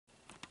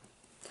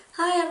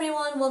Hi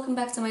everyone, welcome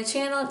back to my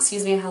channel.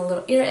 Excuse me, I had a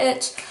little ear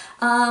itch.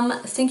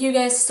 Thank you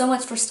guys so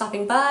much for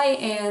stopping by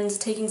and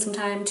taking some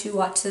time to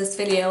watch this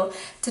video.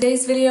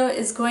 Today's video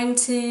is going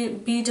to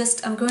be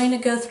I'm going to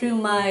go through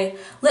my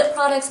lip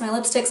products, my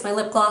lipsticks, my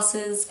lip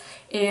glosses,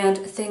 and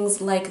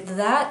things like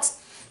that.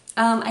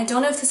 I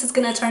don't know if this is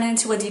going to turn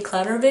into a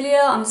declutter video.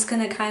 I'm just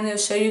going to kind of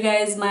show you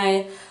guys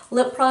my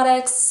lip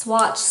products,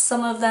 swatch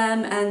some of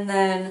them, and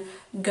then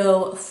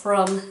go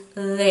from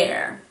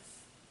there.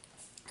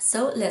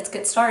 So let's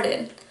get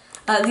started.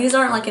 These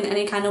aren't like in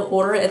any kind of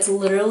order. It's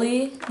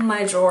literally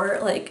my drawer.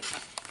 Like,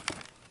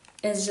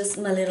 it's just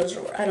my little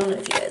drawer. I don't know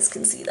if you guys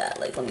can see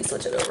that. Like, let me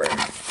switch it over.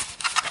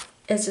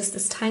 It's just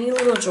this tiny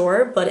little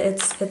drawer, but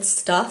it's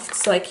stuffed,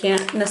 so I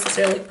can't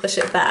necessarily push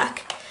it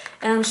back.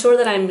 And I'm sure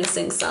that I'm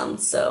missing some,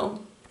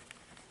 so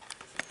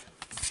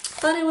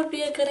thought it would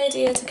be a good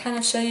idea to kind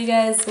of show you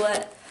guys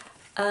what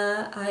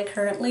I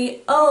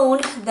currently own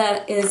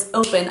that is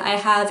open. I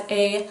have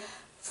a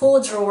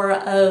full drawer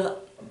of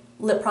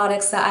lip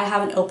products that I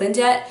haven't opened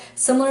yet.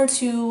 Similar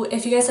to,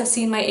 if you guys have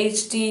seen my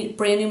HD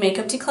brand new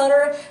makeup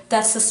declutter,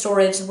 that's the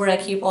storage where I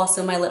keep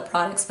also my lip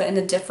products, but in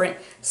a different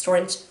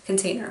storage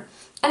container.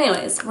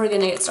 Anyways, we're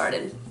gonna get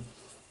started.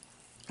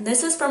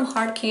 This is from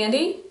Hard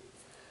Candy,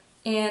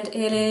 and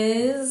it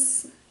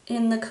is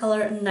in the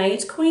color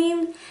Night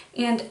Queen,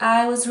 and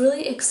I was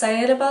really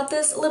excited about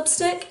this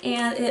lipstick,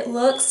 and it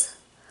looks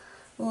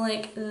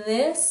like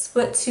this,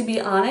 but to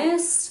be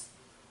honest,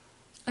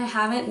 I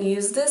haven't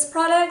used this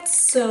product,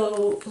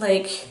 so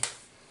like,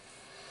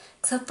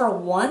 except for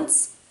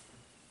once,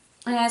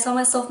 and I saw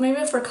myself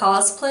maybe for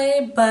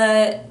cosplay,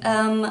 but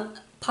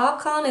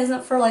PopCon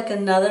isn't for like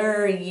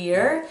another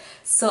year,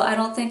 so I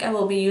don't think I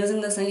will be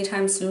using this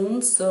anytime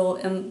soon, so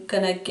I'm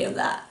gonna give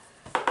that.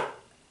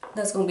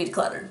 That's gonna be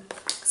decluttered.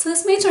 So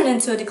this may turn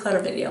into a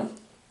declutter video.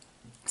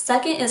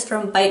 Second is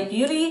from Bite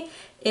Beauty.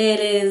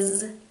 It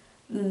is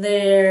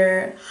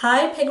their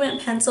High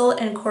Pigment Pencil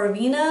and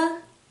Corvina.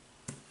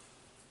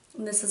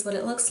 And this is what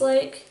it looks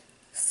like,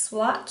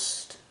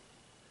 swatched.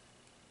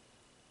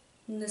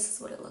 And this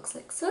is what it looks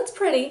like. So it's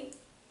pretty.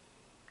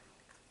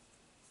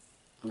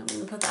 And I'm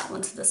going to put that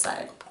one to the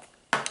side.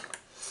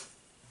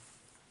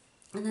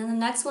 And then the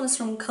next one is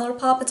from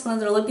ColourPop. It's one of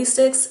their lippy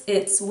sticks.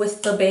 It's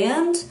with the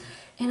band.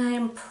 And I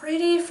am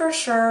pretty for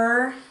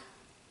sure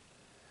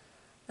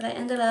that I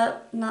ended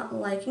up not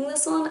liking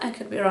this one. I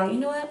could be wrong. You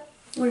know what?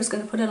 We're just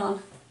going to put it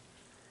on.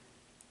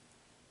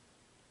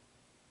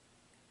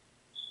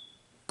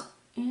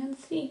 And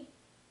see.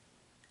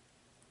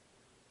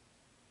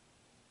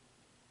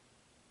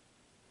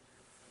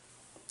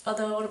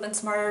 Although it would have been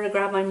smarter to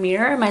grab my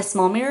mirror, my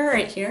small mirror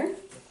right here,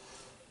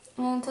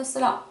 and test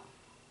it out.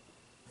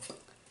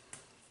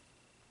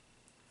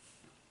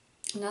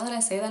 Now that I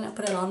say that and I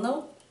put it on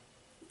though,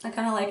 I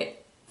kind of like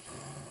it.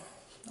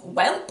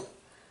 Well,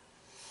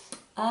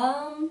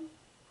 I'll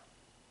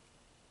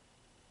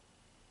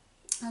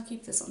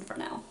keep this one for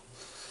now.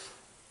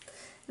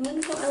 I'm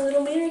gonna put my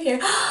little mirror here.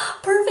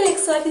 Perfect!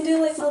 So I can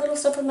do like my little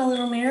stuff with my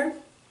little mirror.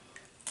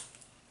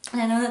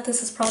 And I know that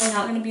this is probably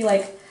not gonna be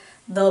like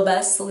the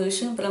best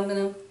solution, but I'm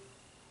gonna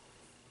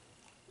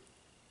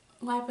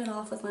wipe it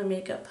off with my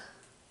makeup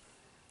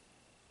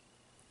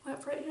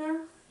wipe right here.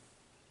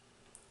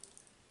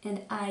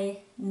 And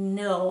I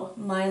know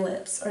my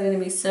lips are gonna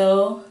be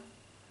so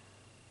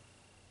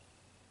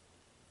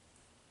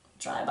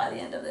dry by the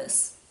end of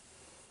this.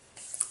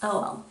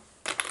 Oh well.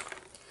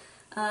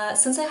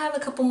 Since I have a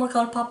couple more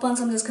ColourPop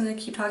ones, I'm just going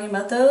to keep talking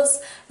about those.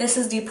 This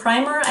is the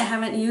primer. I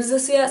haven't used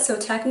this yet, so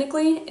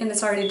technically, and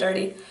it's already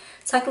dirty,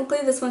 technically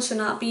this one should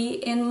not be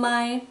in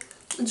my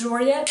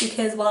drawer yet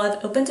because while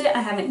I've opened it,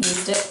 I haven't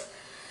used it.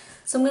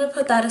 So I'm going to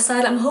put that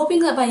aside. I'm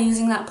hoping that by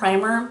using that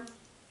primer,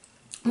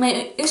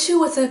 my issue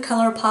with the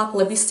ColourPop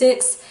lippy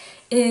sticks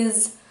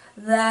is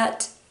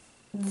that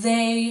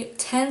they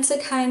tend to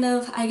kind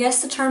of, I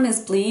guess the term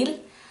is bleed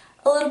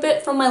a little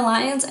bit from my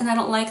lines, and I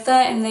don't like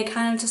that, and they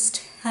kind of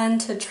just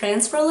tend to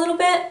transfer a little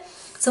bit.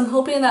 So I'm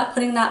hoping that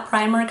putting that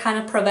primer kind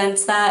of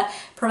prevents that,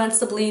 prevents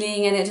the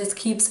bleeding, and it just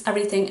keeps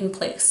everything in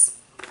place.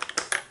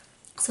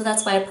 So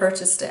that's why I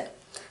purchased it.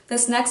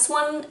 This next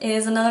one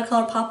is another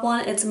ColourPop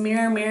one. It's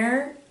Mirror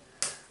Mirror.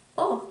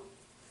 Oh.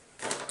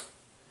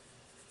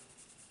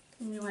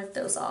 Let me wipe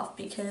those off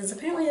because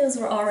apparently those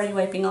were already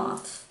wiping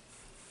off.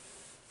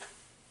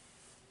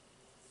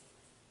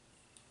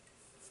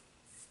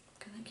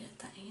 I'm gonna get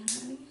that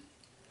hand.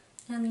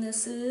 And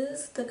this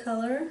is the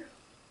color.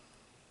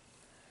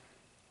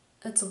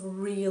 It's a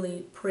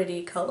really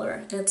pretty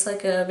color. It's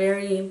like a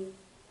very,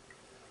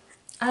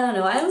 I don't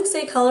know, I always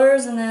say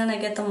colors and then I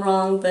get them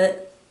wrong,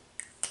 but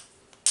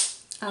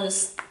I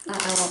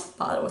don't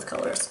bother with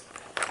colors.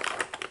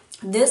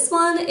 This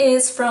one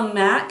is from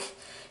MAC.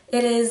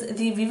 It is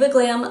the Viva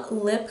Glam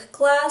Lip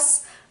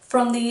Glass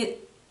from the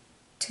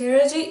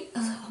Taraji,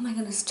 oh my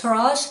goodness,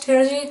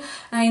 Taraji.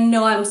 I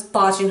know I'm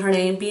botching her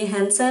name, B.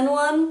 Henson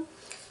one.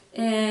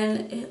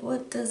 And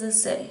what does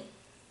this say?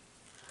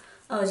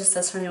 Oh, it just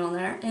says her name on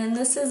there. And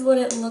this is what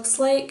it looks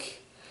like.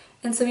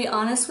 And to be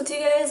honest with you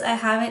guys, I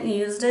haven't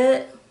used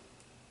it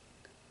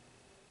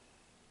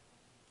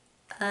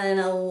in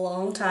a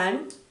long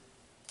time.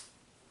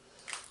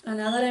 And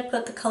now that I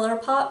put the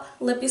ColourPop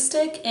lippy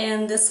stick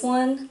and this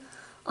one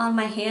on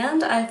my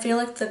hand, I feel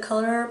like the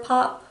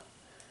ColourPop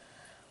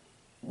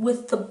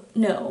with the,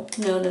 no,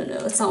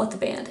 it's not with the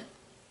band.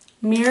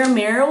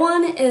 Mirror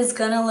one is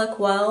gonna look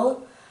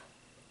well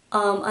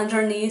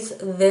underneath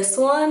this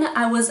one.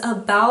 I was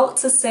about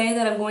to say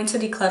that I'm going to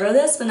declutter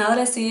this, but now that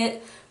I see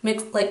it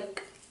mixed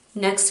like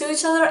next to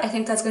each other, I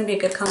think that's gonna be a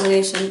good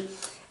combination.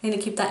 I need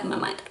to keep that in my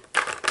mind.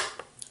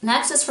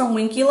 Next is from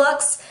Winky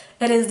Lux.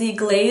 It is the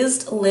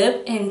glazed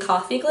lip in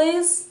coffee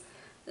glaze.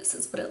 This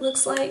is what it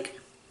looks like.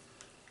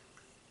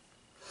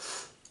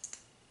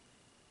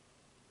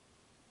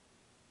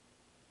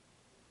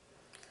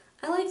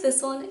 I like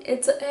this one.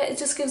 It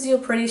just gives you a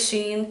pretty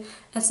sheen.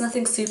 It's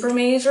nothing super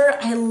major.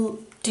 I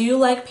do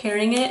like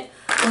pairing it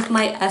with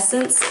my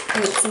Essence,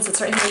 and since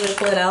it's right here, I'm going to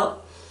pull it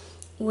out,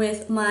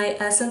 with my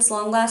Essence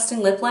Long Lasting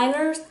Lip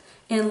Liners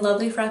and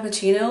Lovely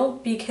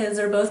Frappuccino, because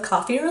they're both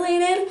coffee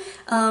related.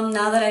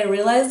 Now that I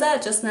realize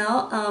that just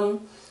now,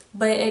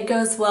 but it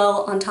goes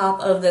well on top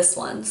of this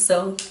one.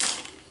 So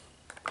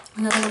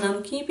another one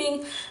I'm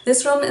keeping.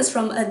 This one is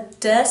from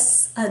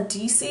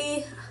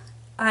Decay.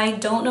 I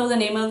don't know the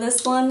name of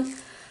this one,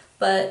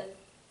 but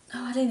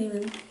oh, I didn't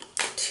even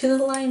do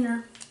the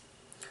liner.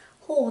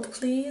 Hold,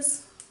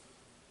 please.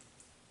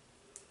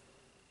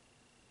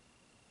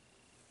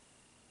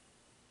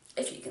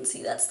 If you can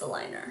see, that's the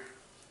liner.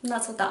 And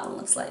that's what that one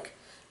looks like.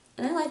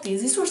 And I like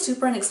these. These were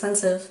super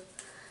inexpensive,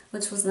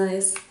 which was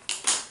nice.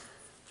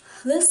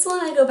 This one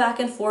I go back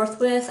and forth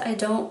with. I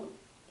don't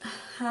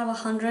have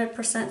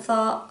 100%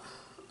 thought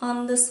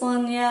on this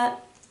one yet.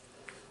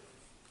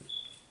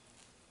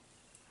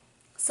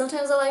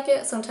 Sometimes I like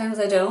it, sometimes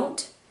I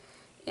don't.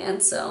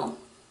 And so,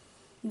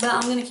 but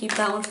I'm gonna keep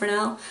that one for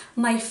now.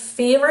 My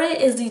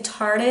favorite is the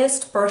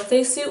Tarteist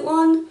birthday suit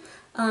one.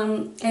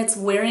 It's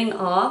wearing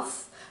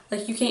off.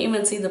 Like, you can't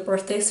even see the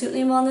birthday suit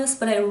name on this,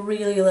 but I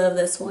really love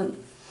this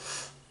one.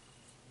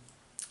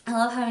 I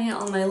love having it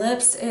on my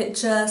lips. It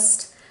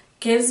just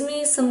gives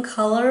me some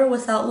color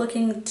without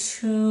looking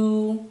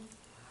too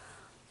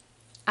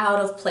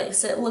out of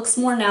place. It looks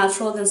more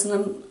natural than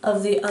some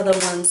of the other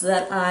ones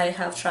that I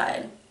have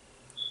tried.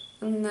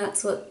 And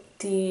that's what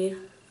the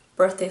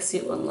birthday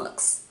suit one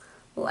looks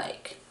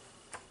like.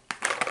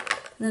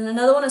 And then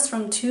another one is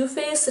from Too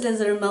Faced. It is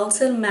their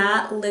Melted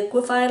Matte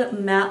Liquefied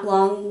Matte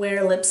Long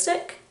Wear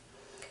Lipstick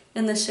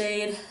in the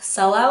shade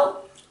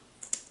Sellout.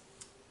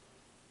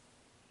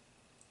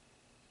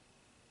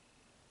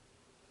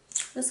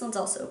 This one's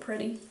also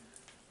pretty.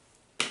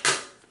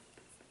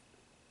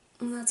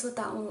 And that's what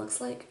that one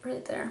looks like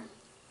right there.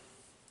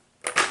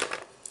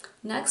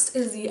 Next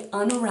is the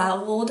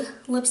Unraveled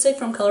lipstick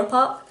from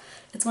ColourPop.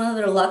 It's one of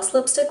their Luxe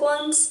lipstick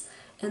ones,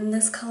 and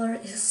this color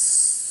is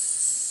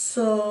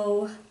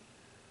so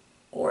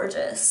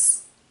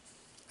gorgeous.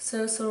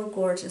 So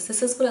gorgeous.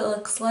 This is what it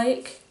looks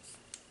like.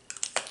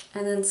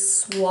 And then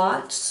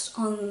swatched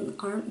on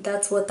arm,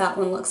 that's what that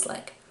one looks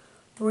like.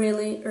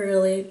 Really,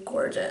 really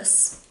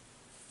gorgeous.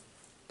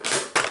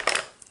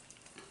 I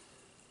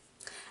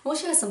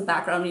wish I had some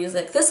background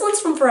music. This one's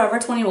from Forever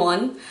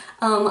 21.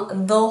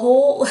 The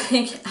whole,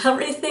 like,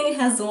 everything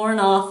has worn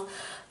off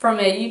from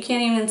it. You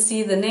can't even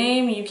see the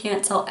name, you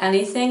can't tell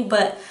anything,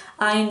 but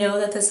I know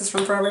that this is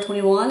from Forever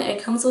 21.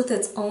 It comes with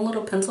its own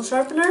little pencil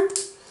sharpener,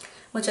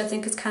 which I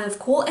think is kind of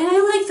cool, and I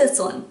like this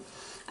one.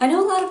 I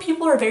know a lot of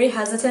people are very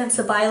hesitant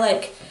to buy,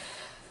 like,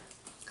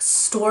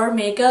 store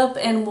makeup,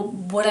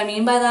 and what I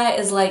mean by that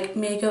is, like,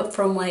 makeup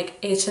from, like,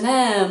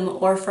 H&M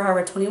or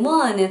Forever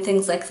 21 and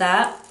things like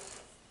that.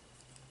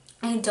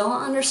 I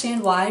don't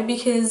understand why,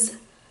 because,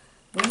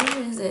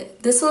 where is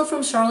it? This one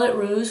from Charlotte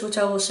Rouge, which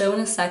I will show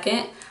in a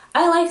second.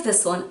 I like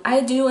this one.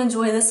 I do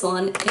enjoy this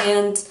one,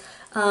 and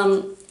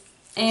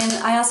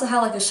I also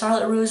have like a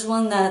Charlotte Rouge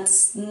one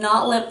that's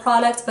not lip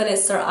product, but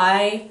it's their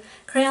eye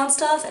crayon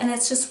stuff, and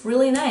it's just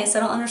really nice.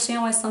 I don't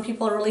understand why some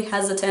people are really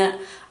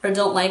hesitant or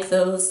don't like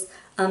those.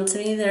 To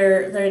me,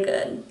 they're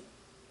good.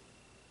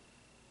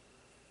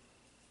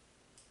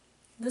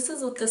 This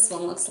is what this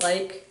one looks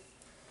like.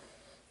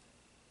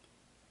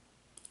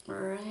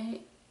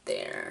 Right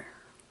there.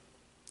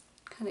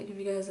 Kind of give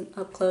you guys an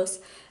up close.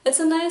 It's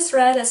a nice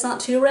red. It's not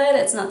too red.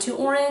 It's not too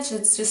orange.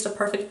 It's just a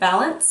perfect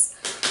balance,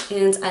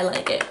 and I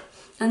like it.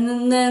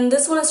 And then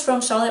this one is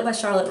from Charlotte by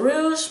Charlotte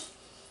Rouge.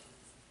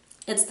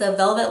 It's the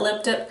Velvet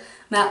Lip Tip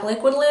Matte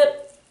Liquid Lip.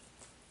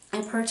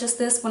 I purchased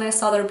this when I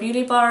saw their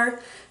beauty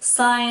bar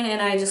sign,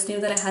 and I just knew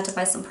that I had to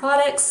buy some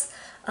products.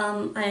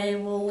 I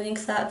will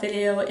link that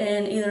video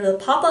in either the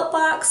pop-up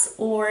box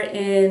or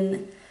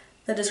in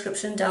the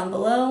description down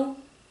below.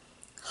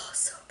 Oh,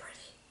 so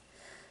pretty.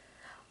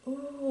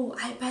 Ooh,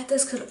 I bet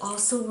this could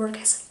also work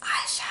as an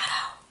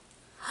eyeshadow.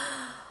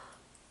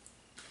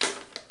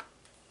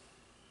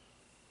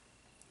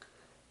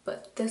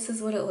 But this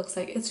is what it looks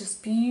like. It's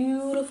just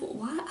beautiful.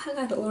 Why? I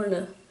gotta learn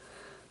to,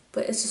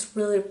 but it's just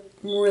really,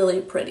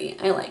 really pretty.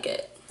 I like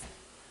it.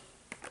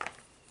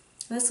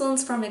 This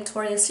one's from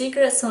Victoria's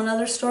Secret, so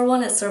another store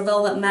one. It's their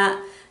Velvet Matte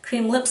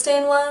Cream Lip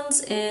Stain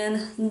ones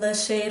in the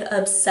shade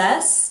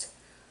Obsessed.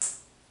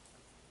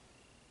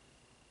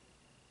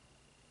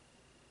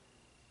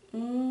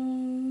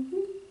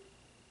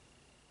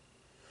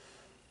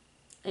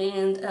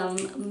 And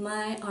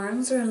my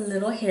arms are a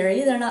little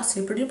hairy. They're not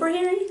super duper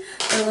hairy.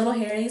 They're a little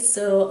hairy,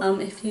 so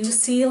if you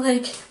see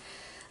like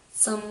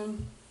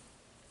something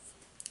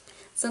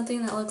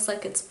that looks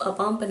like it's a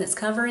bump and it's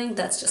covering,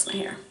 that's just my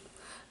hair.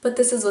 But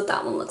this is what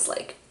that one looks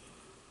like.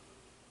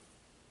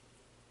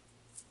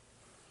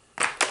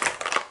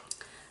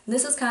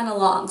 This is kind of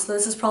long, so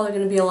this is probably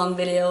going to be a long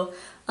video.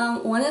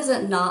 When is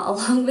it not a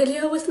long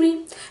video with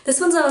me? This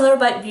one's another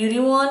Bite Beauty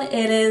one.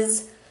 It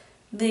is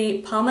the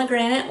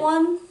pomegranate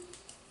one.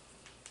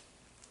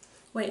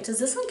 Wait, does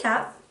this one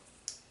cap?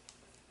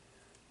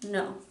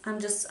 No, I'm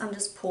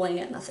just pulling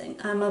at nothing.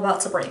 I'm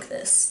about to break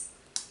this.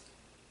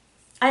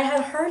 I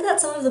have heard that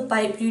some of the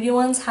Bite Beauty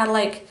ones had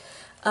like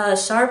a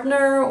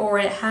sharpener, or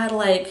it had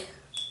like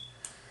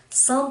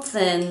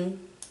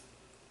something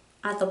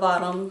at the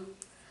bottom,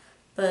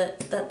 but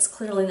that's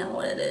clearly not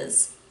what it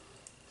is.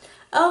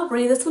 Oh,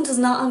 Brie, this one does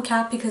not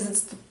uncap because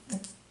it's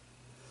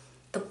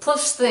the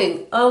push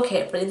thing.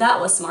 Okay, Brie, that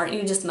was smart.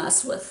 You just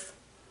messed with.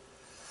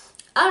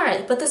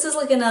 Alright, but this is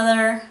like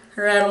another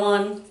red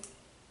one.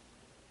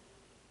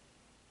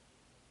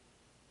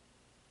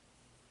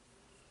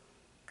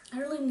 I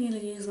really need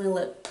to use my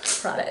lip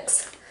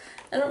products.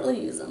 I don't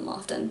really use them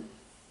often.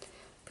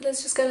 But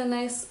it's just got a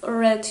nice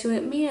red to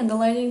it. Man, the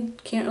lighting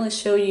can't really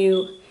show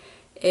you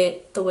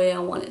it the way I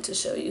want it to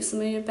show you. So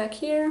maybe back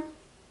here.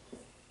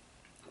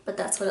 But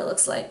that's what it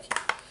looks like.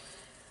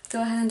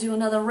 Go ahead and do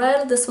another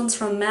red. This one's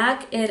from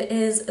MAC. It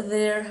is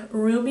their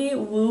Ruby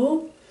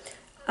Woo.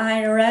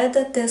 I read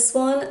that this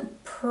one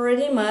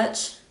pretty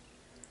much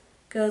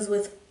goes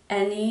with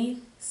any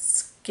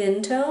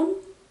skin tone.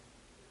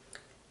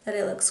 That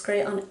it looks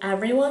great on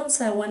everyone,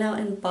 so I went out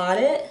and bought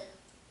it.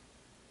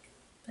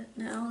 But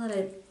now that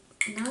I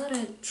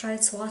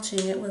tried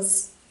swatching, it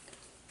wasn't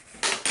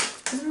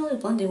really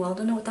blending well. I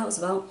don't know what that was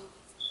about.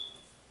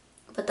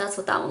 But that's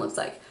what that one looks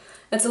like.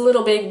 It's a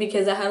little big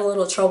because I had a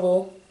little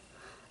trouble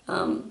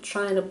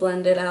trying to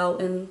blend it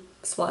out and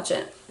swatch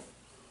it.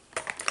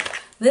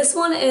 This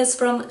one is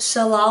from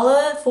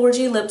Shalala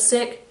 4G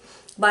Lipstick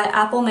by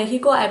Apple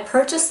Mexico. I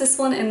purchased this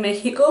one in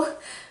Mexico,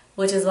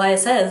 which is why it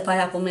says by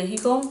Apple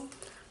Mexico.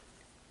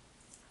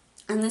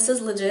 And this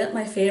is legit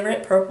my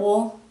favorite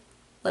purple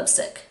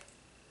lipstick.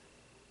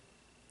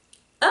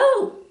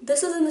 Oh,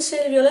 this is in the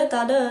shade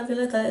Violeta. Duh,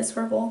 Violeta is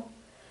purple.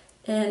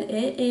 And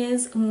it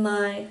is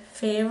my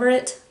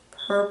favorite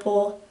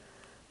purple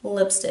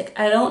lipstick.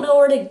 I don't know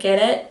where to get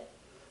it.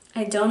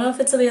 I don't know if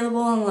it's available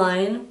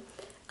online.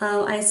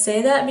 I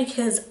say that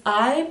because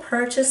I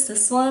purchased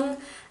this one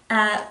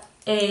at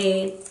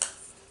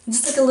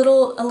just like a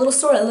little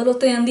store, a little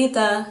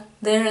tiendita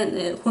there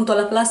in junto a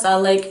la plaza.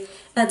 Like,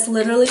 that's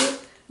literally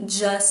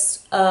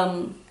just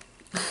a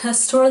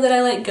store that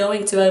I like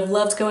going to. I've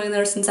loved going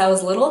there since I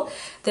was little.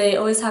 They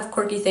always have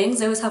quirky things.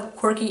 They always have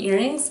quirky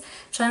earrings.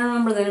 I'm trying to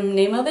remember the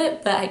name of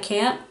it, but I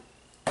can't.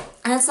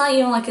 And it's not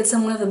even like it's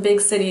in one of the big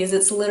cities.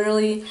 It's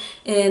literally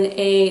in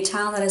a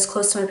town that is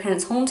close to my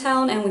parents'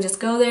 hometown, and we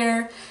just go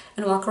there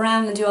and walk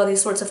around and do all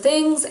these sorts of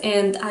things.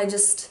 And I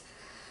just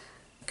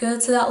go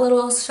to that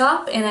little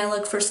shop and I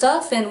look for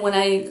stuff. And when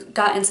I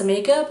got into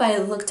makeup, I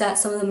looked at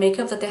some of the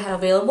makeup that they had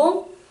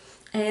available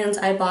and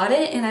I bought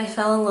it, and I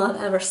fell in love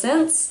ever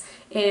since.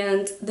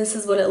 And this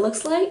is what it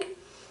looks like.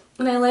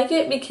 And I like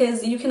it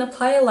because you can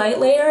apply a light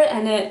layer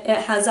and it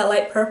has that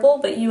light purple,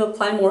 but you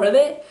apply more of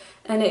it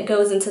and it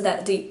goes into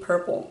that deep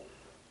purple.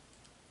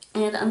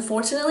 And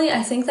unfortunately,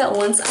 I think that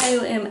once I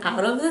am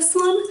out of this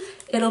one,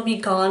 it'll be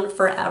gone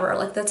forever.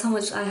 Like, that's how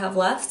much I have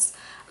left.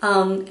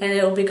 And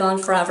it'll be gone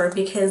forever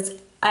because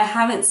I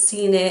haven't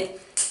seen it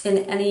in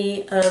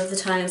any of the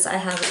times I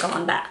have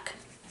gone back.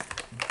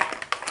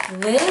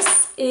 This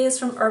is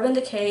from Urban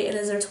Decay. It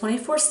is their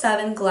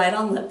 24/7 Glide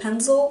On Lip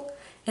Pencil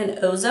in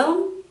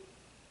Ozone.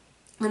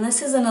 And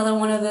this is another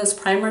one of those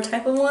primer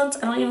type of ones.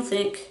 I don't even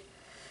think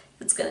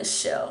it's gonna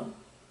show.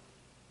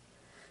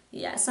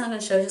 Yeah, it's not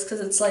gonna show just because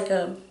it's like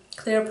a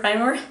clear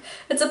primer.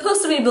 It's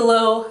supposed to be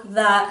below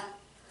that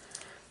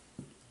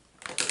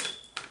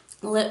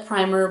lip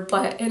primer,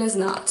 but it is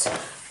not.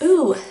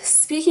 Ooh,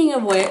 speaking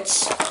of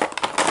which,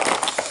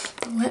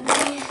 let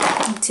me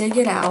dig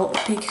it out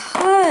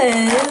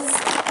because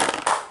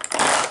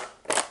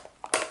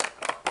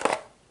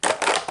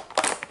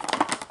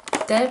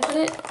did I put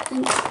it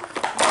in? No.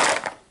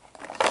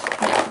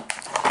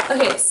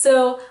 Okay,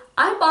 so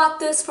I bought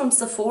this from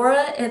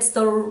Sephora. It's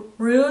the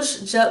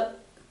Rouge Gel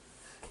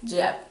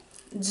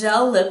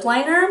Lip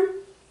Liner.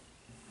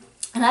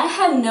 And I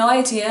had no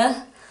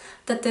idea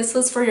that this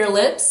was for your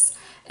lips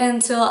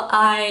until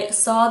I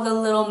saw the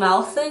little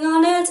mouth thing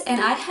on it, and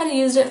I had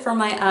used it for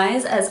my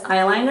eyes as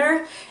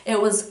eyeliner. It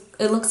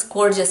looks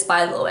gorgeous,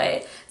 by the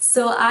way.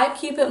 So I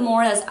keep it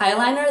more as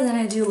eyeliner than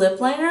I do lip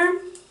liner.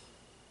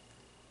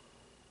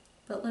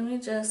 But let me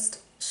just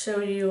show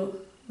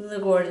you the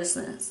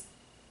gorgeousness.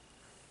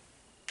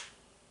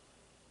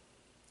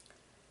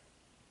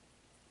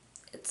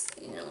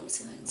 let me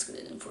see if I can scoot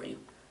it in for you.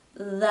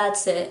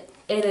 That's it.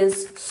 It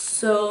is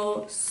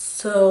so,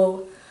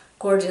 so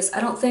gorgeous. I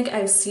don't think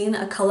I've seen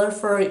a color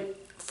for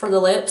the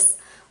lips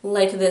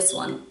like this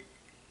one.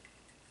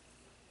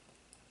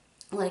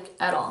 Like,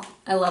 at all.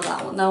 I love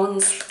that one.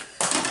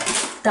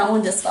 That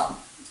one just fell.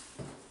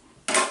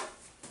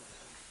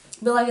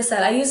 But like I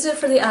said, I used it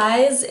for the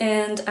eyes,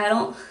 and I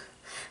don't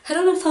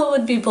know if I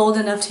would be bold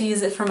enough to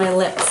use it for my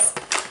lips.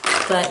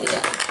 But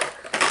yeah.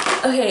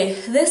 Okay,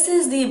 this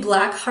is the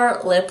Black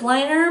Heart lip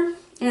liner,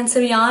 and to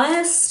be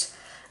honest,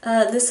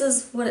 this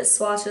is what it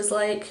swatches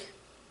like.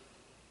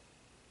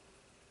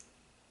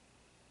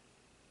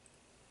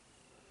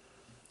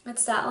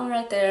 It's that one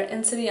right there,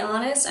 and to be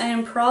honest, I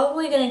am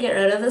probably going to get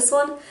rid of this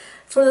one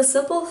for the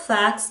simple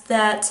fact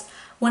that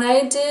when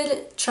I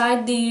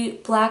tried the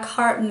Black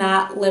Heart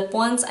matte lip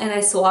ones and I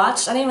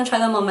swatched, I didn't even try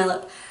them on my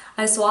lip,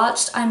 I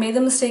swatched, I made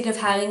the mistake of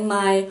having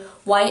my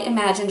white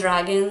Imagine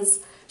Dragons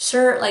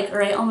shirt like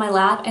right on my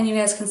lap, and you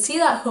guys can see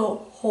that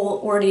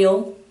whole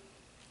ordeal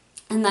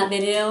in that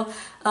video.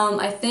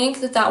 I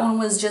think that one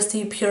was just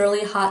a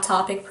purely Hot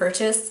Topic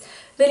purchase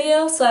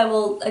video, so I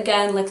will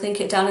again link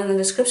it down in the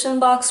description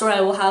box, or I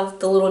will have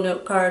the little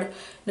note card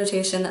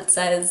notation that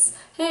says,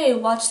 hey,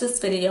 watch this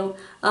video.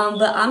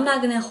 But I'm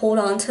not gonna hold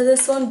on to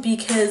this one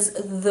because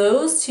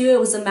those two, it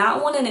was a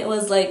matte one and it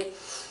was like,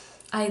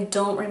 I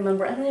don't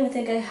remember, I don't even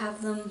think I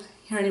have them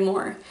here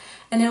anymore,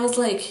 and it was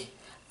like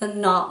the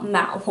not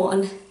matte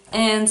one,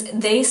 and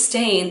they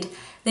stained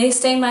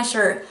my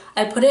shirt.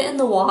 I put it in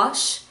the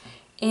wash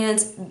and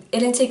it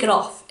didn't take it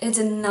off. It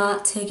did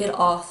not take it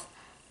off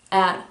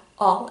at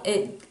all.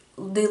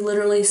 They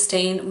literally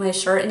stained my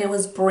shirt, and it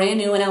was brand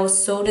new, and I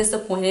was so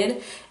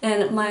disappointed.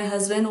 And my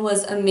husband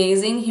was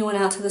amazing. He went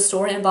out to the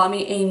store and bought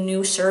me a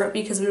new shirt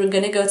because we were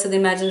gonna go to the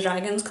Imagine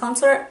Dragons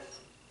concert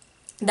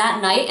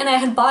that night, and I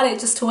had bought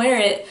it just to wear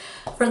it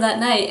for that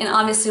night, and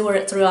obviously wear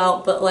it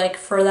throughout, but like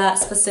for that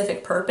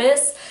specific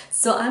purpose.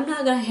 So I'm not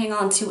gonna hang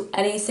on to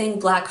anything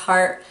Black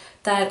Heart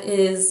that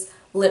is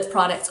lip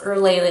products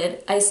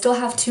related. I still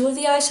have two of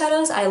the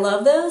eyeshadows. I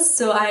love those,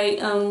 so I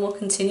will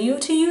continue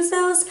to use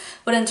those,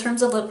 but in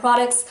terms of lip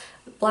products,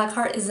 Black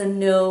Heart is a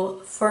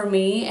no for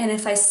me. And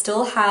if I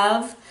still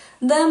have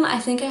them, I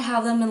think I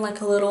have them in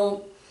like a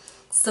little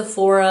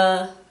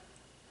Sephora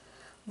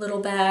little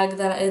bag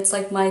that it's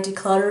like my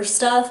declutter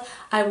stuff.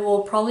 I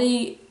will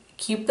probably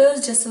keep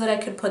those just so that I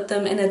could put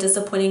them in a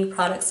disappointing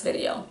products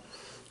video,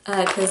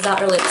 because that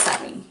really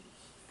upset me.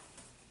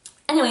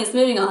 Anyways,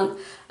 moving on.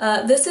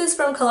 This is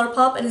from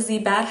ColourPop. It is the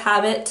Bad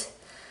Habit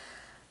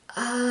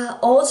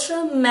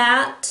Ultra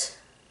Matte,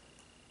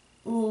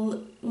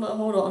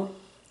 Ultra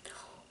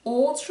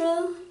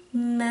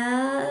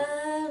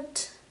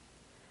Matte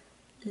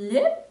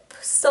Lip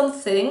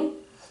something.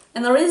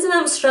 And the reason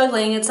I'm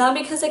struggling, it's not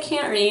because I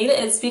can't read,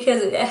 it's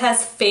because it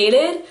has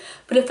faded,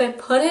 but if I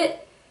put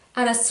it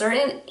at a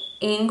certain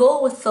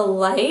angle with the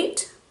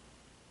light,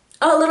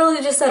 oh, it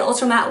literally just said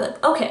Ultra Matte Lip.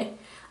 Okay.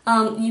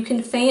 You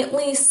can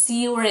faintly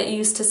see where it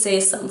used to say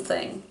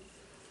something.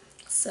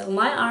 So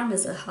my arm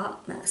is a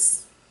hot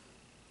mess.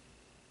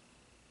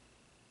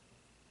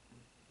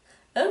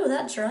 Oh,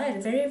 that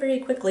dried very, very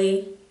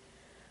quickly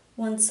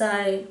once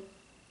I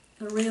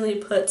really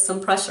put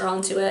some pressure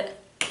onto it.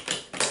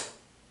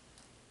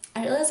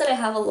 I realized that I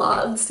have a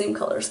lot of the same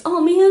colors. Oh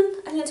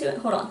man, I didn't do it.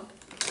 Hold on.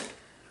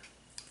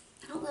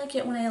 I don't like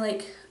it when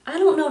I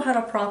don't know how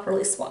to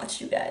properly swatch,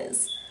 you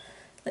guys.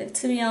 Like,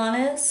 to be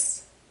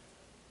honest,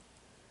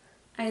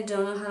 I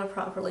don't know how to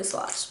properly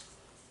swatch.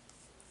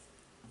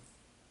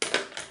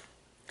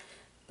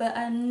 But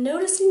I'm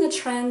noticing the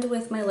trend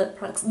with my lip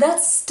products. That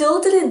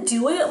still didn't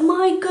do it?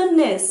 My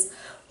goodness.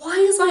 Why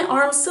is my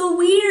arm so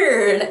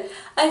weird?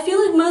 I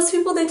feel like most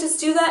people, they just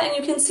do that and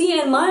you can see,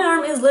 and my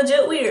arm is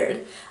legit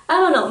weird. I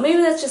don't know,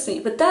 maybe that's just me,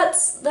 but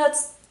that's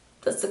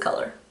the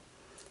color.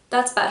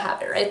 That's Bad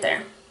Habit right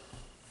there.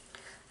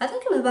 I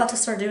think I'm about to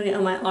start doing it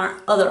on my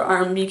other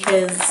arm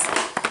because,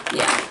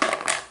 yeah.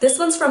 This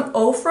one's from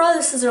Ofra.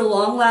 This is their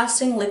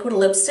long-lasting liquid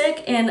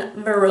lipstick in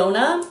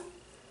Verona.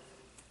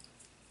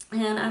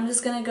 And I'm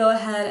just going to go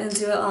ahead and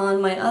do it on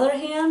my other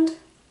hand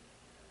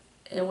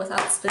and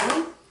without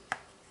spinning.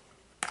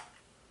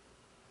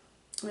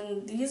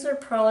 And these are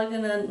probably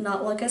going to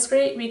not look as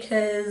great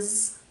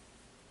because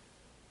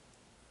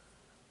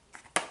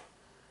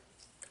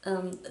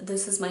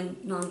this is my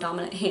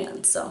non-dominant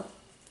hand, so.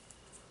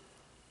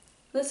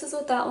 This is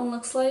what that one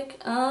looks like.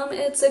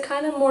 It's a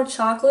kind of more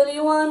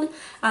chocolatey one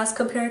as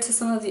compared to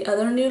some of the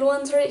other nude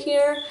ones right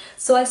here.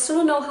 So I still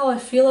don't know how I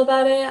feel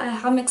about it. I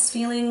have mixed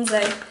feelings.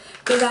 I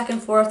go back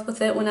and forth with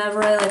it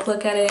whenever I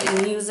look at it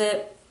and use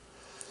it.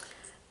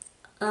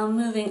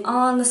 Moving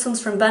on, this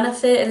one's from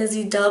Benefit. It is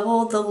the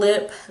Double the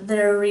Lip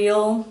They're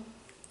Real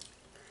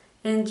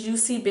and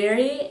Juicy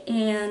Berry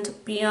and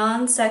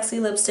Beyond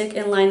Sexy Lipstick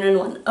and Liner in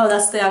One. Oh,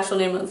 that's the actual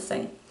name of the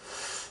thing.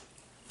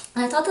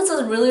 I thought this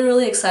was really,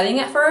 really exciting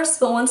at first,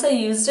 but once I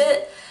used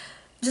it,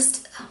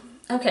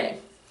 okay.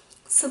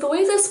 So the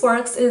way this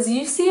works is,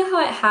 you see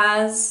how it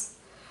has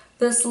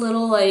this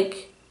little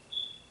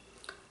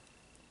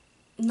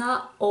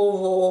not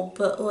oval,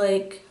 but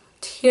like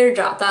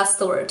teardrop, that's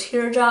the word,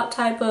 teardrop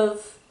type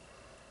of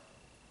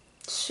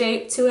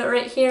shape to it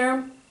right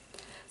here.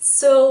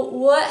 So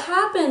what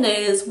happened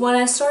is when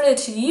I started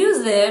to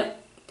use it,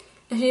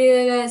 if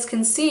you guys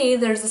can see,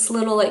 there's this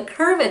little like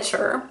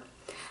curvature.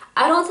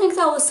 I don't think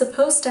that was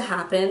supposed to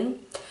happen.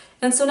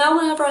 And so now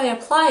whenever I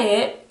apply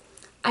it,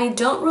 I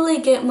don't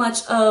really get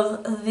much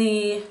of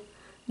the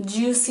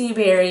juicy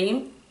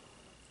berry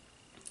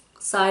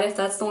side, if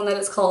that's the one that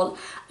it's called.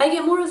 I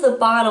get more of the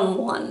bottom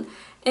one.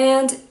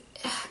 And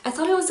I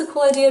thought it was a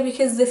cool idea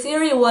because the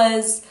theory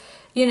was,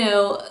 you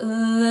know,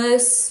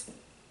 this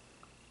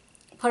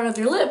part of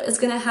your lip is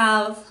going to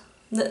have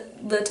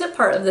the tip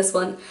part of this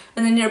one,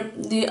 and then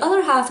the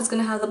other half is going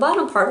to have the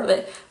bottom part of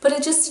it, but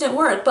it just didn't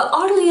work. But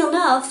oddly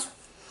enough,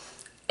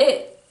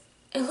 it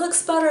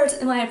looks better,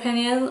 in my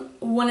opinion,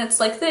 when it's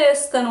like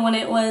this than when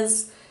it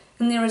was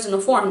in the original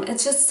form.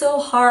 It's just so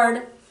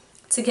hard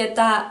to get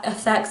that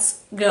effect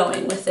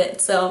going with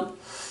it. So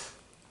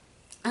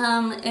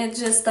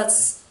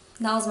that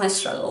was my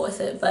struggle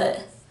with it.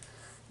 But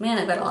man,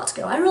 I've got a lot to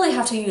go. I really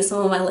have to use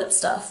some of my lip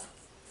stuff.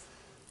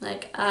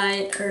 Like,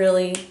 I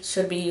really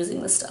should be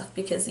using this stuff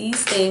because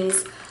these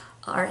things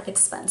are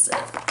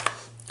expensive.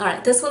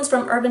 Alright, this one's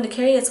from Urban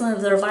Decay. It's one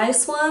of their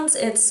Vice ones.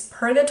 It's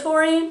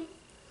Purgatory.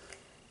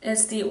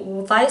 It's the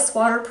Vice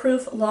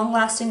Waterproof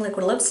Long-Lasting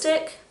Liquid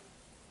Lipstick.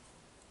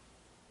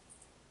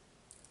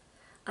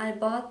 I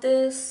bought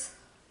this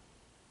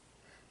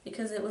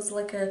because it was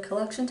like a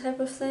collection type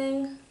of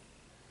thing.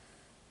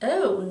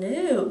 Oh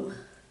no.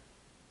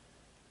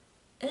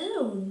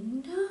 Oh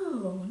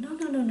no. No,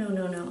 no, no, no,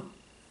 no, no.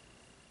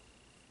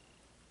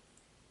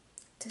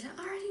 Did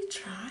I already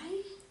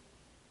try?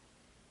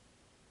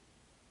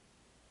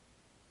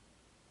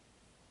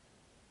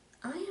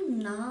 I am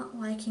not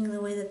liking the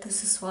way that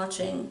this is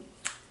swatching.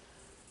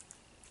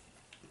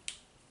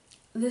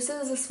 This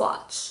is a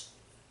swatch.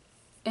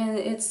 And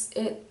it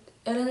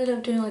ended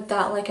up doing like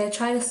that. Like, I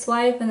tried to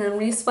swipe and then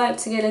re-swipe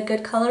to get a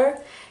good color,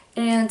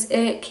 and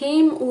it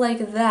came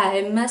like that.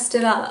 It messed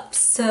it up.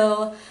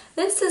 So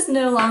this is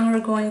no longer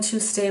going to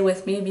stay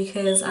with me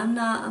because I'm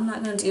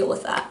not going to deal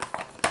with that.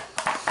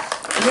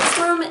 This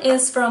one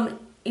is from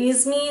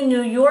Izmi,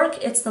 New York.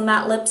 It's the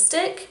matte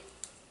lipstick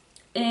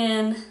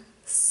in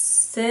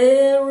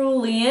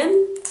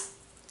Cerulean.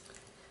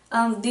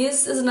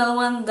 This is another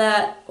one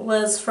that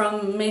was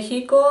from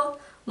Mexico.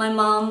 My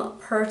mom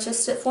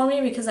purchased it for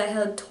me because I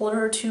had told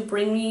her to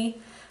bring me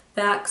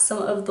back some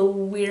of the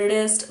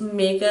weirdest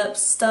makeup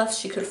stuff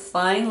she could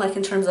find, like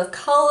in terms of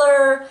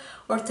color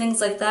or things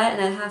like that,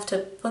 and I have to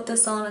put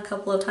this on a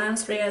couple of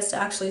times for you guys to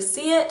actually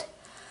see it.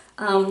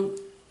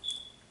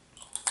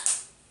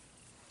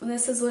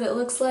 This is what it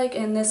looks like,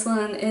 and this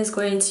one is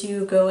going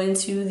to go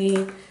into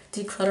the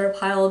declutter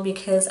pile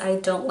because I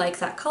don't like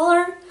that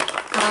color.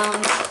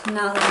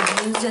 Now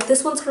that I've used it,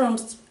 this one's from,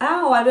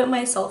 ow, I bit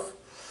myself.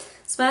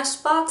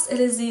 Smashbox.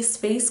 It is the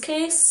Space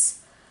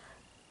Case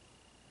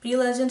Be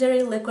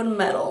Legendary Liquid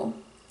Metal.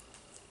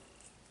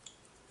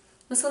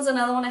 This one's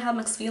another one I have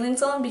mixed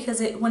feelings on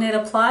because when it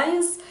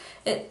applies,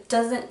 it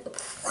doesn't,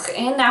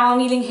 and now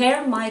I'm eating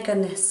hair, my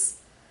goodness.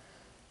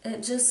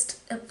 It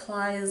just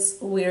applies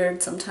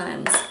weird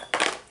sometimes.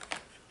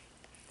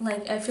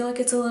 Like, I feel like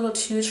it's a little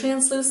too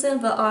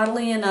translucent, but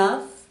oddly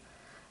enough,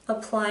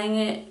 applying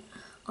it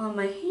on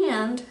my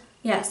hand,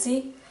 yeah,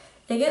 see?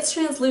 It gets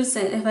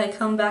translucent if I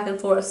come back and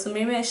forth, so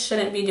maybe I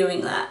shouldn't be doing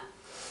that.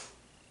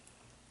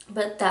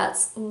 But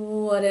that's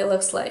what it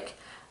looks like.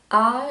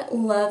 I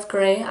love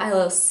gray, I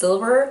love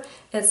silver.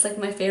 It's like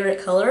my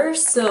favorite color,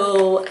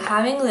 so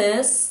having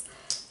this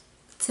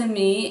to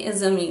me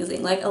is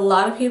amazing. Like, a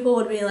lot of people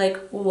would be like,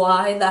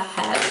 why the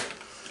heck?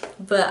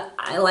 But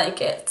I like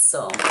it,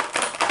 so.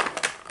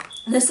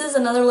 This is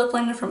another lip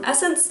liner from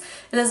Essence.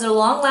 It is a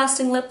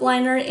long-lasting lip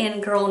liner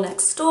in Girl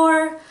Next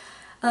Door.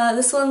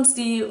 This one's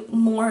the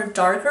more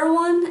darker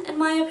one, in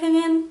my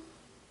opinion.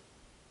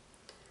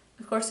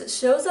 Of course, it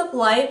shows up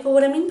light, but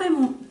what I mean by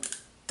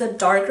the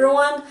darker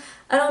one,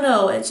 I don't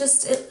know.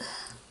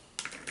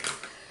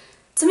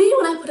 To me,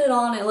 when I put it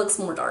on, it looks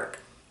more dark.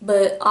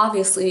 But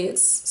obviously,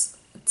 it's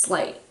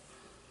light.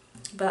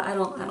 But I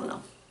don't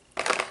know.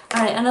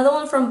 Alright, another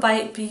one from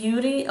Bite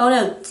Beauty. Oh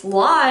no, it's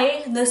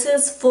Lie. This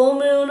is Full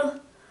Moon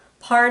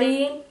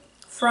Party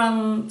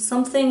from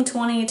something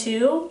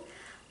 22.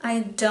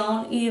 I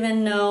don't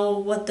even know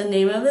what the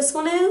name of this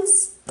one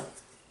is.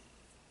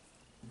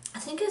 I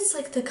think it's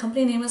like the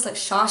company name is like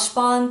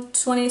Shashbon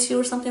 22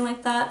 or something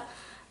like that.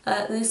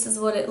 This is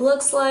what it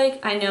looks like.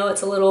 I know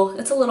it's a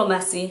little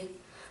messy,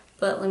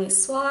 but let me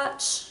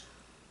swatch.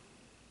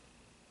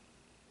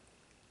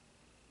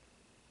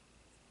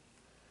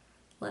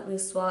 Let me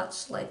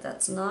swatch like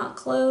that's not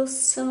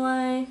close to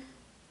my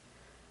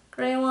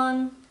gray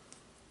one.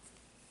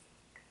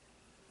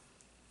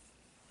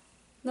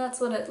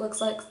 That's what it looks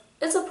like.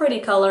 It's a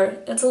pretty color.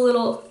 It's a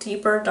little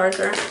deeper,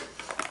 darker.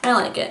 I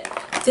like it.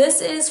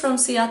 This is from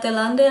Seattle,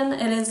 London.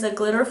 It is a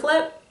glitter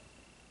flip.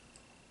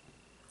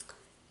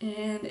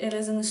 And it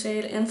is in the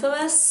shade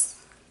Infamous.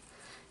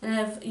 And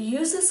I've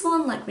used this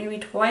one like maybe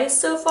twice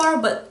so far,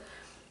 but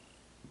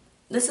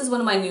this is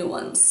one of my new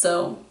ones,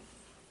 so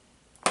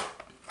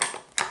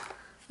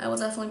I will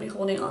definitely be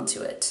holding on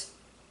to it.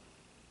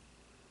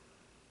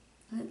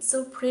 And it's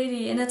so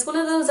pretty, and it's one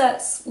of those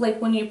that's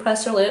like when you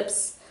press your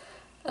lips,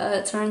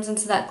 it turns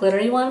into that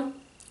glittery one.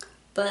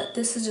 But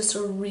this is just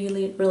a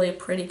really, really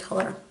pretty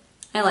color.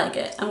 I like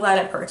it. I'm glad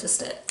I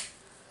purchased it.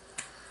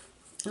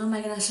 Oh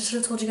my goodness, I should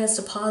have told you guys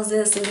to pause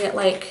this and get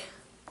like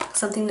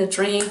something to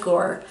drink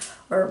or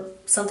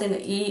something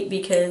to eat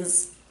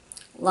because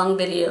long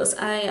videos.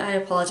 I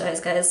apologize,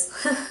 guys.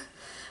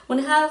 When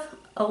I have,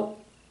 oh,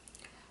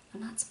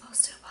 I'm not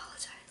supposed to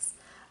apologize.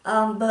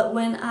 But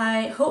when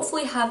I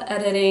hopefully have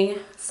editing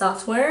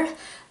software,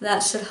 that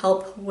should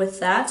help with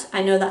that.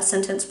 I know that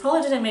sentence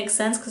probably didn't make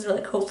sense because you're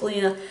like, hopefully,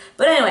 you know.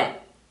 But anyway,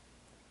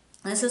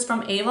 this is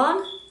from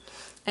Avon.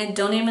 I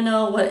don't even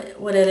know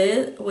what it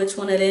is, which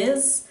one it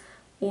is,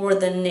 or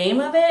the name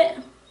of it,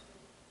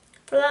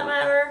 for that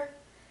matter.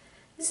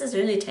 This is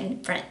really tiny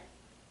print.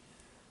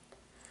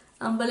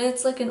 But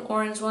it's like an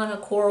orange one, a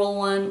coral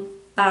one,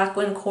 back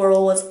when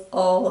coral was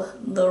all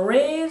the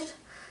rage.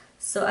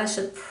 So I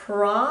should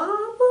probably,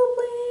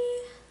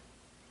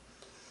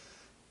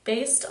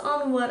 based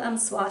on what I'm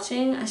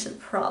swatching, I should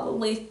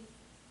probably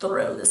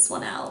throw this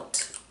one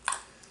out.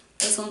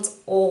 This one's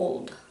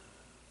old,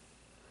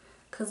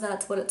 because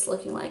that's what it's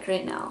looking like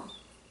right now.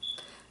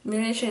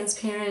 Very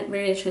transparent,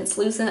 very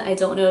translucent. I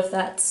don't know if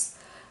that's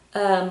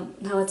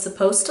how it's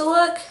supposed to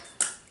look.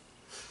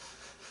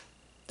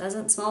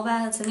 Doesn't smell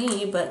bad to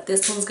me, but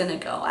this one's gonna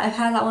go. I've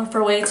had that one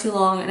for way too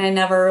long and I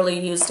never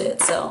really used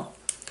it, so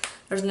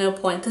there's no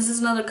point. This is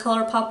another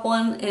ColourPop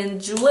one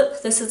in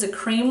Julep. This is a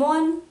cream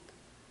one.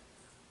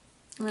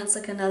 And that's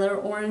like another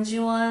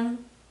orangey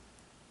one.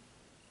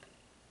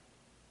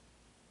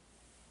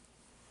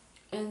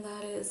 And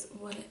that is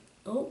what it,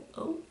 oh.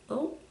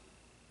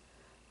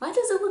 Why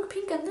does it look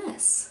pink in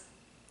this?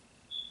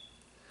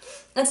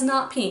 It's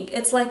not pink.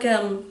 It's like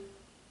an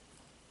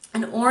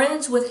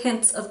orange with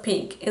hints of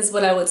pink is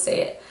what I would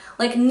say it.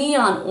 Like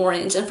neon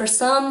orange, and for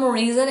some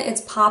reason it's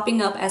popping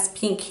up as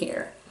pink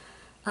here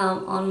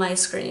on my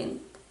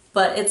screen.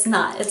 But it's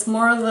not. It's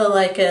more of a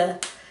like a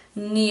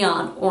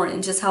neon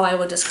orange is how I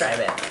would describe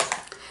it.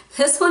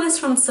 This one is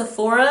from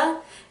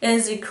Sephora. It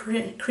is a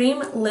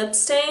cream lip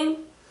stain.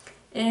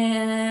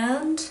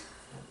 And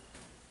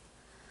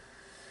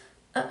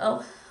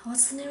uh-oh,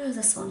 what's the name of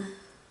this one?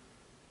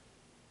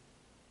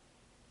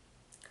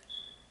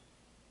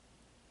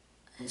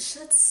 I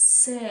should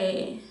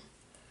say,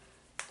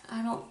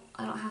 I don't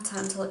have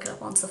time to look it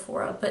up on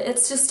Sephora, but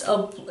it's just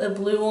a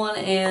blue one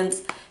and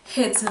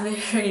it's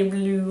very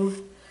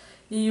blue.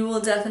 You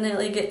will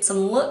definitely get some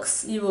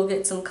looks, you will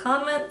get some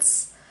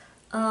comments,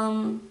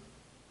 and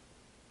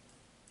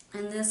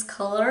this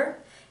color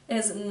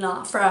is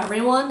not for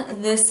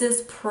everyone. This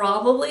is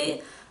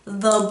probably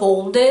the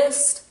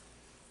boldest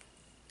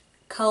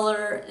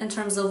color in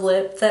terms of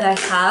lip that I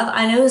have.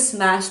 I know the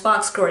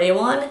Smashbox gray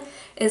one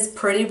is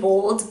pretty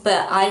bold,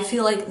 but I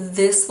feel like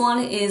this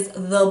one is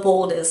the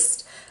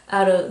boldest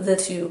out of the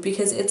two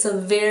because it's a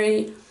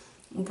very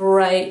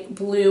bright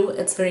blue.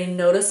 It's very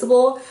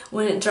noticeable.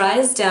 When it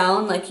dries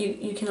down, like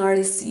you can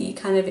already see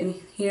kind of in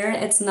here,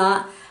 it's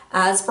not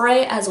as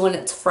bright as when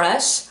it's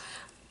fresh.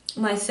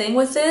 My only thing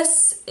with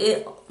this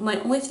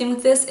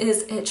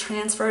is it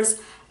transfers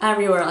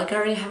everywhere. Like I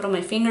already have it on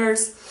my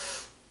fingers.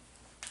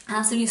 I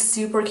have to be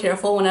super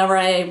careful whenever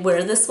I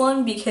wear this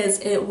one because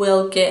it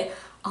will get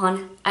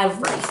on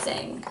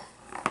everything.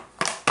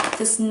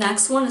 This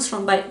next one is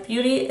from Bite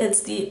Beauty.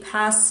 It's the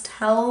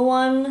pastel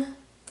one.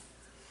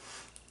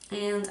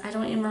 And I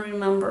don't even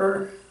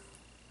remember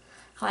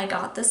how I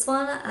got this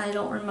one. I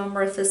don't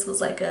remember if this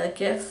was like a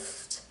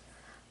gift,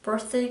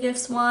 birthday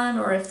gifts one,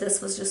 or if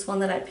this was just one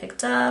that I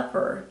picked up,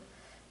 or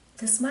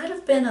this might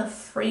have been a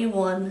free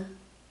one.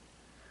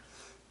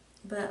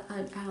 But I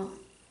don't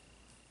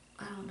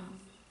know.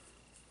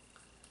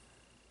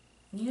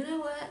 You know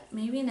what?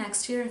 Maybe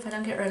next year, if I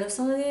don't get rid of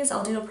some of these,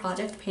 I'll do a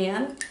project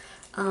pan.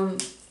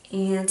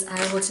 And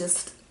I will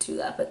just do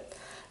that. But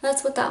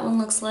that's what that one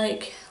looks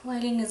like.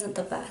 Lighting isn't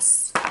the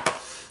best.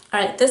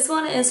 Alright, this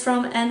one is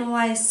from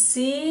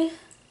NYC.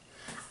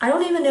 I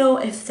don't even know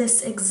if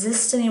this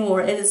exists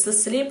anymore. It is the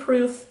City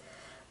Proof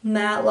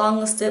Matte Long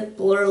Listed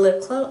Blur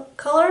Lip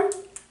Color.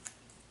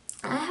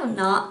 I have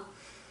not,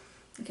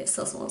 okay,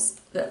 still smells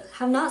good.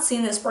 Have not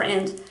seen this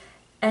brand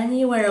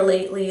anywhere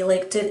lately.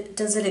 Like,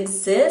 does it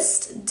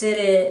exist? Did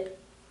it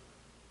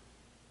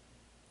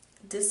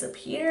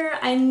disappear?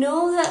 I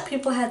know that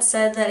people had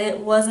said that it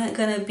wasn't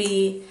going to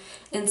be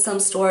in some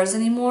stores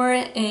anymore,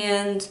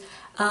 and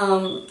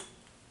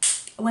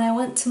when I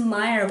went to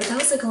Meyer, but that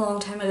was like a long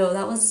time ago,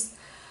 that was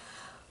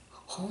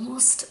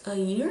almost a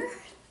year,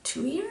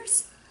 2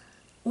 years,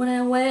 when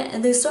I went,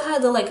 and they still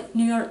had the like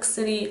New York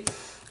City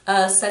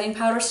setting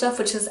powder stuff,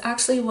 which is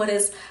actually what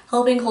is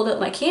helping hold up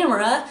my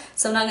camera,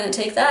 so I'm not going to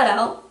take that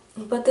out.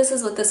 But this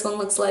is what this one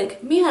looks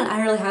like. Man,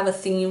 I really have a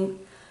theme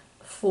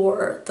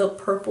for the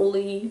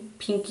purpley,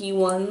 pinky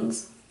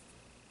ones.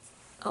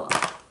 Oh,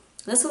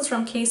 This one's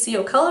from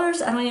KCO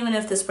Colors. I don't even know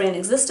if this brand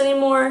exists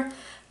anymore.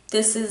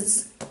 This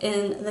is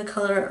in the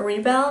color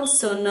Rebound,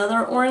 so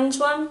another orange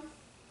one.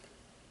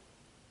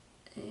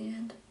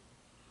 And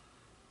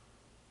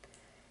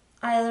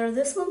either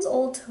this one's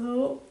old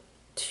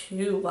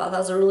two. Wow, that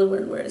was a really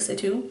weird word to say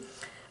two.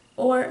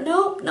 Or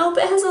nope,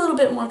 it has a little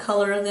bit more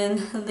color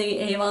than the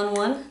Avon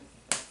one.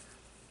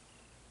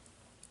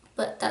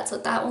 But that's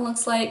what that one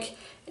looks like.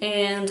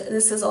 And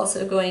this is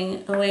also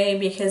going away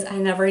because I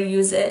never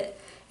use it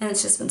and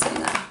it's just been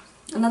sitting there.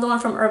 Another one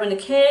from Urban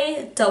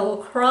Decay, Double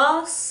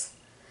Cross.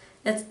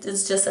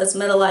 It's just as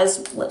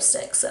metallized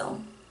lipstick,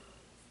 so.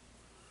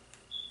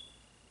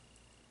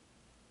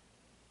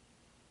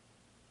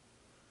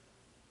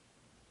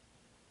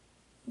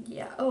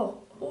 Yeah, oh,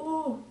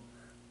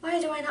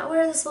 why do I not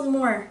wear this one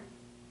more?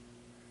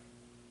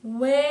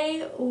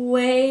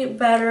 Way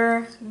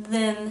better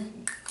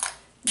than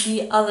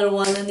the other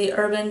one, than the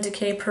Urban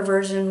Decay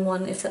Perversion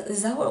one. Is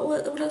that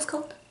what it was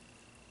called?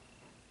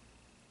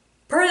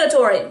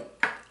 Purgatory.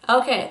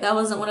 Okay, that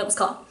wasn't what it was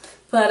called.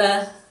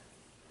 But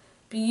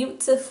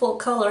beautiful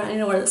color. I need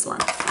to wear this one.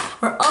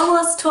 We're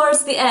almost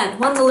towards the end.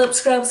 One's a lip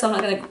scrub, so I'm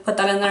not gonna put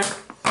that in there.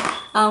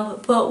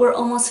 But we're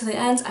almost to the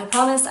end. I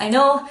promise. I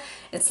know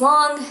it's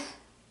long.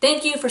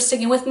 Thank you for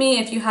sticking with me.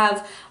 If you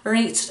have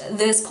reached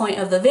this point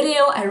of the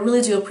video, I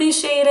really do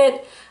appreciate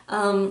it.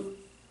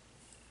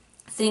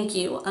 Thank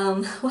you.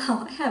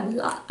 Wow,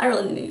 I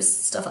really need to use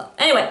stuff up.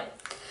 Anyway,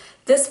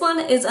 this one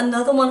is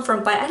another one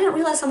from Bite. I didn't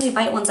realize how many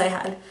Bite ones I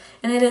had.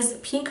 And it is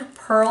Pink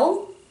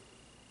Pearl.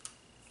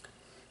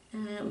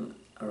 And I'm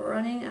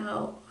running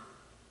out.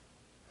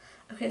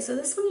 Okay, so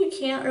this one you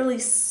can't really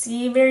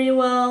see very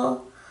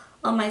well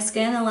on my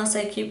skin unless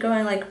I keep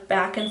going like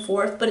back and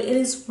forth, but it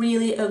is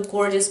really a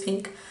gorgeous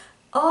pink.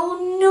 Oh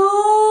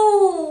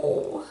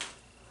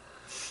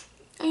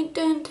no! I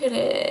dented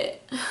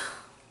it.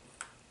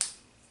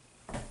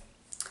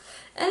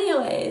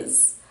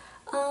 Anyways,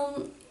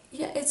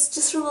 yeah, it's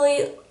just a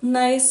really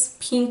nice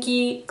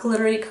pinky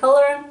glittery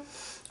color.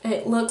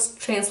 It looks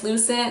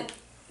translucent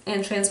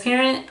and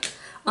transparent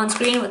on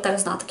screen, but that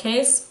is not the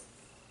case.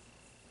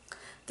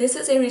 This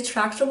is a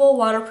retractable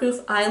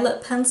waterproof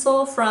eyelid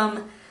pencil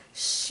from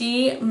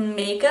She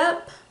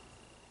Makeup.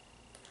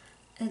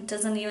 It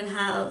doesn't even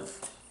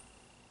have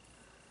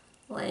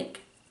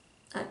like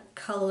a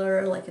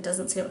color, like it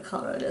doesn't say what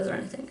color it is or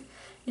anything.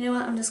 You know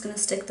what, I'm just going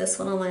to stick this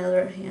one on my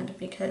other hand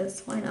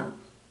because why not?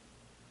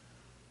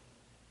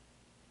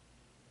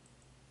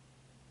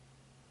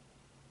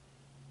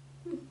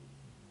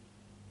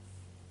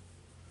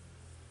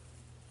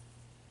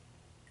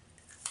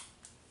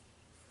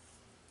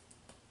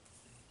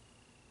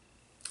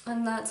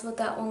 And that's what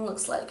that one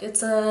looks like.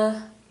 It's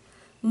a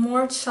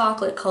more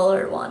chocolate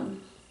colored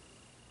one.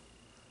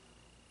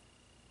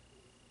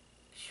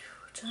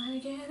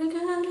 Trying to get a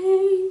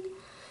guiding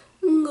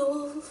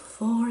goal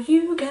for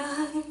you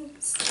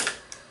guys.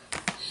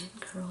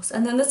 And curls.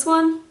 And then this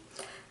one,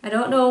 I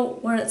don't know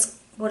what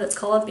it's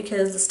called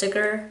because the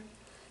sticker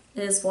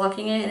is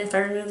blocking it, and if I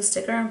remove the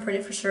sticker, I'm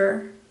pretty for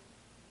sure.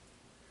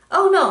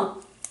 Oh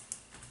no,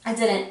 I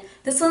didn't.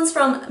 This one's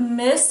from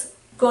Miss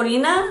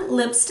Corina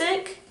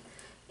lipstick.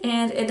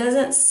 And it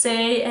doesn't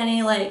say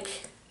any like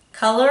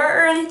color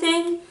or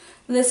anything.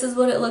 This is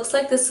what it looks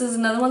like. This is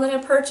another one that I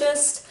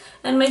purchased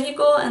in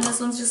Mexico, and this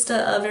one's just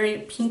a very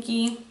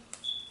pinky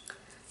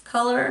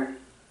color.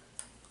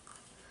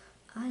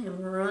 I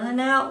am running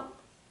out.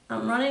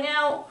 I'm running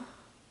out.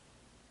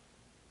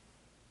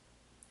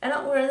 I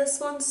don't wear this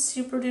one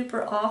super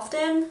duper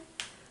often,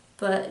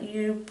 but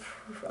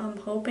I'm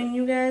hoping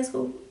you guys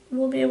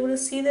will be able to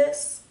see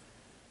this.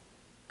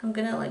 I'm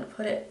gonna like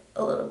put it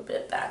a little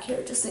bit back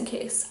here just in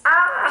case.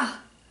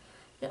 Ah!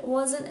 It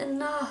wasn't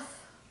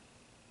enough.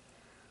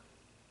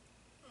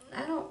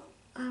 I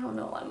don't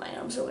know why my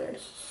arms are weird.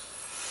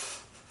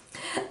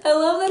 I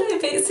love that I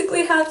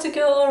basically have to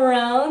go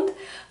around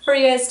for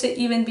you guys to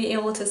even be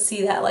able to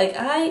see that. Like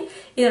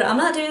either I'm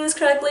not doing this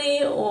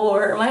correctly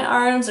or my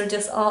arms are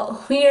just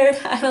all weird.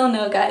 I don't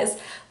know, guys,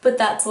 but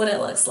that's what it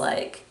looks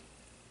like.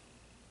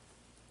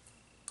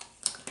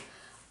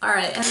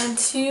 Alright, and then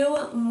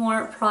two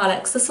more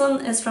products. This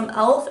one is from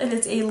e.l.f. It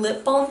is a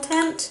lip balm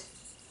tint.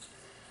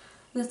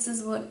 This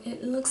is what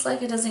it looks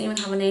like. It doesn't even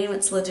have a name.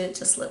 It's legit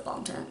just lip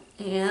balm tint.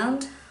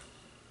 And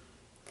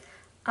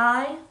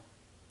I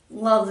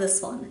love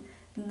this one.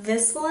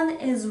 This one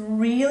is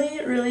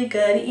really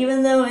good,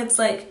 even though it's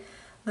like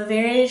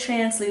very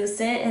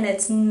translucent and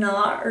it's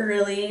not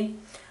really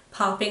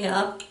popping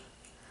up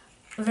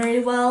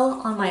very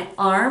well on my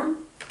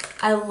arm.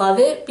 I love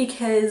it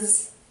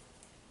because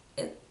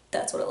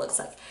that's what it looks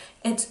like.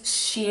 It's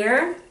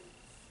sheer,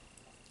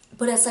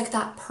 but it's like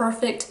that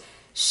perfect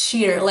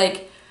sheer.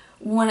 Like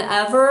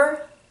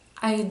whenever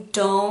I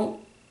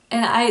don't,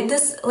 and I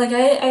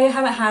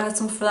haven't had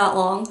this one for that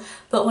long,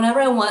 but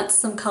whenever I want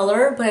some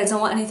color, but I don't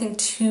want anything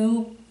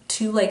too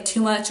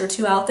much or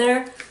too out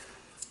there,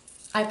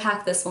 I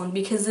pack this one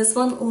because this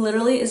one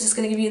literally is just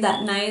gonna give you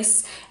that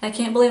nice, and I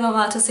can't believe I'm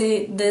about to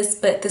say this,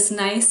 but this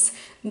nice,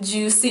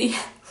 juicy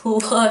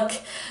look.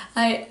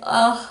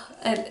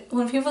 And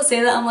when people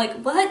say that, I'm like,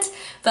 what?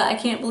 But I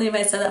can't believe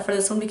I said that for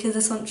this one, because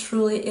this one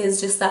truly is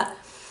just that.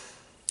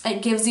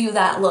 It gives you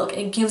that look.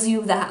 It gives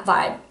you that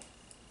vibe.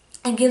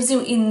 It gives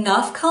you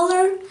enough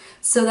color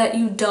so that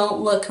you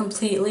don't look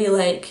completely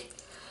like,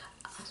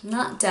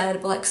 not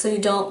dead, but like, so you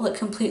don't look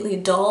completely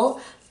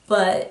dull,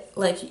 but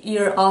like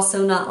you're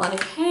also not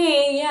like,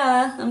 hey,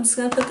 yeah, I'm just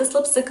gonna put this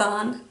lipstick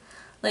on.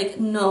 Like,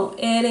 no,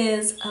 it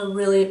is a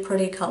really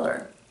pretty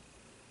color.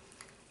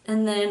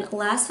 And then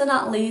last but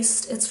not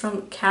least, it's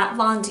from Kat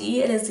Von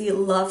D. It is the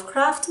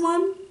Lovecraft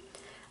one.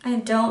 I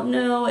don't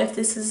know if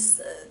this is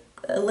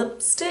a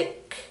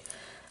lipstick.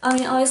 I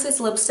mean, obviously it's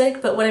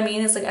lipstick, but what I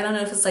mean is, like, I don't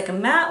know if it's like a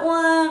matte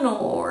one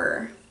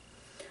or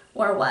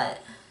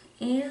what.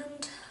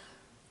 And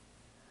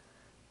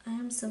I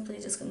am simply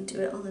just going to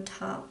do it on the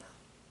top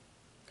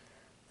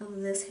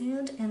of this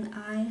hand, and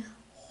I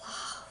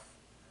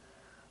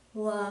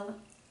love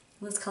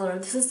this color.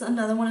 This is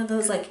another one of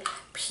those like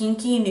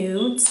pinky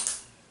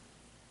nudes.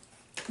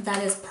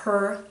 That is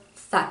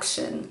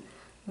perfection.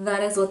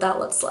 That is what that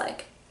looks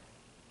like.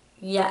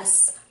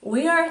 Yes,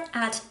 we are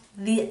at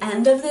the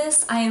end of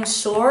this. I am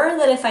sure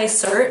that if I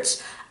search,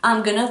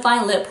 I'm gonna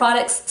find lip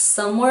products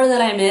somewhere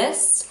that I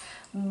missed,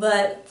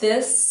 but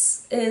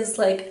this is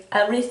like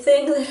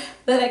everything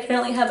that I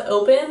currently have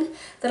open,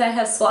 that I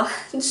have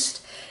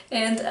swatched,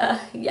 and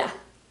yeah,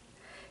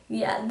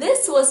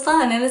 this was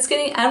fun, and it's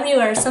getting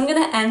everywhere. So I'm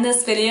gonna end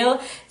this video.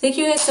 Thank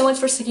you guys so much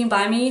for sticking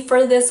by me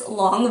for this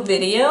long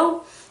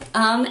video,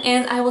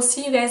 and I will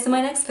see you guys in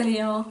my next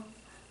video.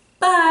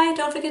 Bye!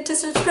 Don't forget to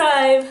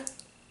subscribe!